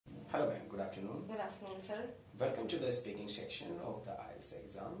afternoon. Good afternoon, sir. Welcome to the speaking section of the IELTS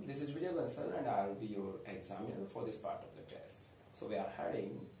exam. This is Vijay Bansal and I will be your examiner for this part of the test. So we are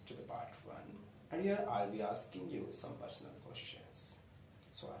heading to the part 1 and here I will be asking you some personal questions.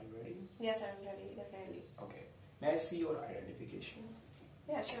 So are you ready? Yes, I'm ready, definitely. Okay. May I see your identification?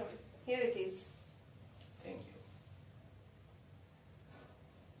 Yeah, sure. Here it is. Thank you.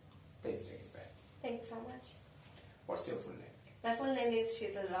 Please take it back. Thank you so much. What's your full name? My full name is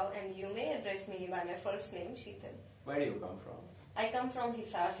Sheetal Rao and you may address me by my first name, Sheetal. Where do you come from? I come from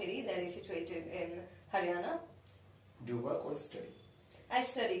Hisar city that is situated in Haryana. Do you work or study? I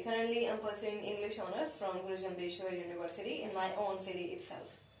study. Currently, I'm pursuing English Honours from Guru Jambeshwar University in my own city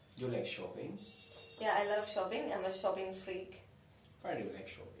itself. Do you like shopping? Yeah, I love shopping. I'm a shopping freak. Why do you like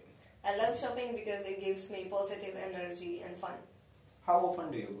shopping? I love shopping because it gives me positive energy and fun. How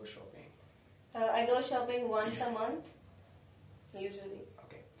often do you go shopping? I go shopping once a month, usually.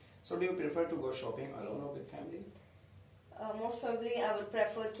 Okay. So do you prefer to go shopping alone or with family? Most probably I would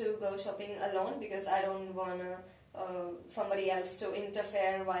prefer to go shopping alone because I don't want somebody else to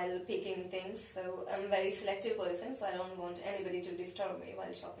interfere while picking things. So I'm a very selective person, so I don't want anybody to disturb me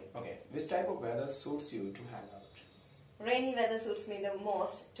while shopping. Okay. Which type of weather suits you to hang out? Rainy weather suits me the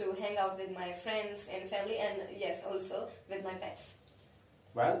most to hang out with my friends and family, and yes, also with my pets.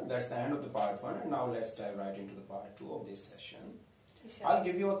 Well, that's the end of the part 1 and now let's dive right into the part 2 of this session. Sure. I'll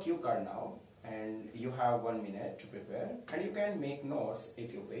give you a cue card now and you have 1 minute to prepare and you can make notes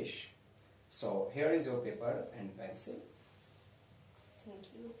if you wish. So here is your paper and pencil. Thank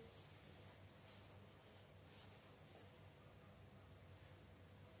you.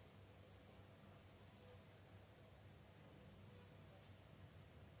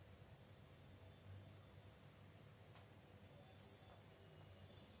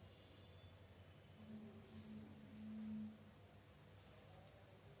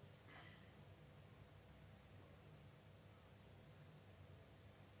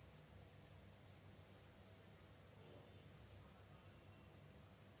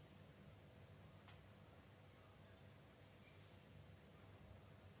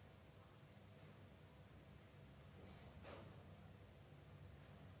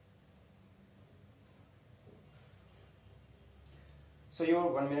 So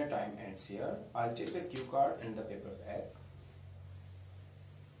your 1 minute time ends here. I'll take the cue card and the paper back.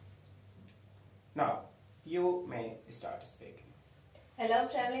 Now, you may start speaking. I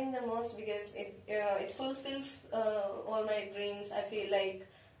love traveling the most because it fulfills all my dreams. I feel like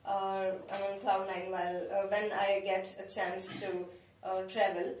I'm on cloud 9 when I get a chance to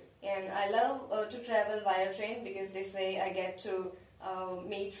travel. And I love to travel via train because this way I get to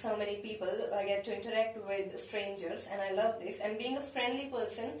meet so many people. I get to interact with strangers and I love this. And being a friendly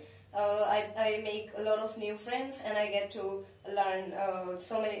person, I make a lot of new friends and I get to learn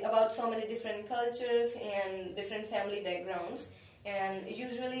about so many different cultures and different family backgrounds. And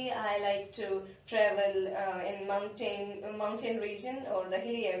usually I like to travel in mountain region or the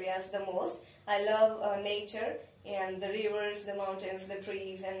hilly areas the most. I love nature and the rivers, the mountains, the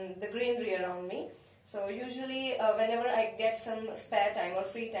trees and the greenery around me. So usually whenever I get some spare time or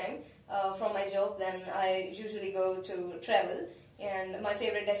free time from my job, then I usually go to travel. And my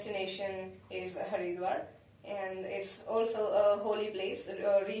favorite destination is Haridwar. And it's also a holy place,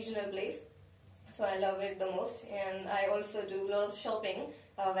 a regional place. So I love it the most. And I also do a lot of shopping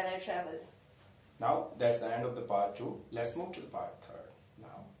when I travel. Now, that's the end of the part 2. Let's move to the part 3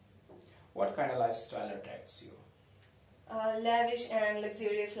 now. What kind of lifestyle attracts you? Lavish and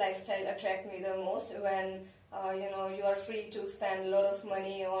luxurious lifestyle attract me the most when you are free to spend a lot of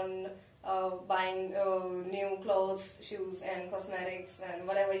money on buying new clothes, shoes and cosmetics and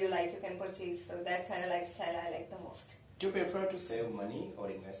whatever you like you can purchase. So that kind of lifestyle I like the most. Do you prefer to save money or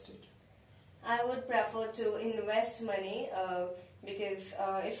invest it? I would prefer to invest money because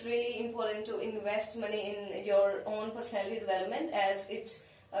it's really important to invest money in your own personality development as it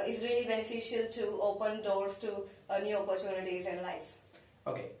is really beneficial to open doors to new opportunities in life.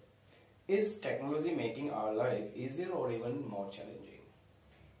 Okay. Is technology making our life easier or even more challenging?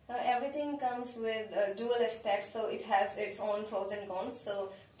 Everything comes with dual aspects, so it has its own pros and cons.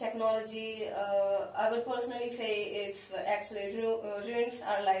 So technology, I would personally say it's actually ruins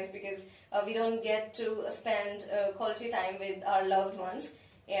our life because we don't get to spend quality time with our loved ones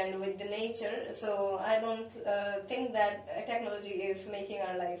and with the nature. So I don't think that technology is making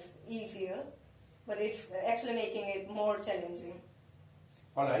our life easier, but it's actually making it more challenging.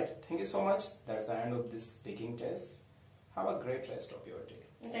 Alright, thank you so much. That's the end of this speaking test. Have a great rest of your day.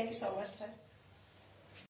 Thank you so much, sir.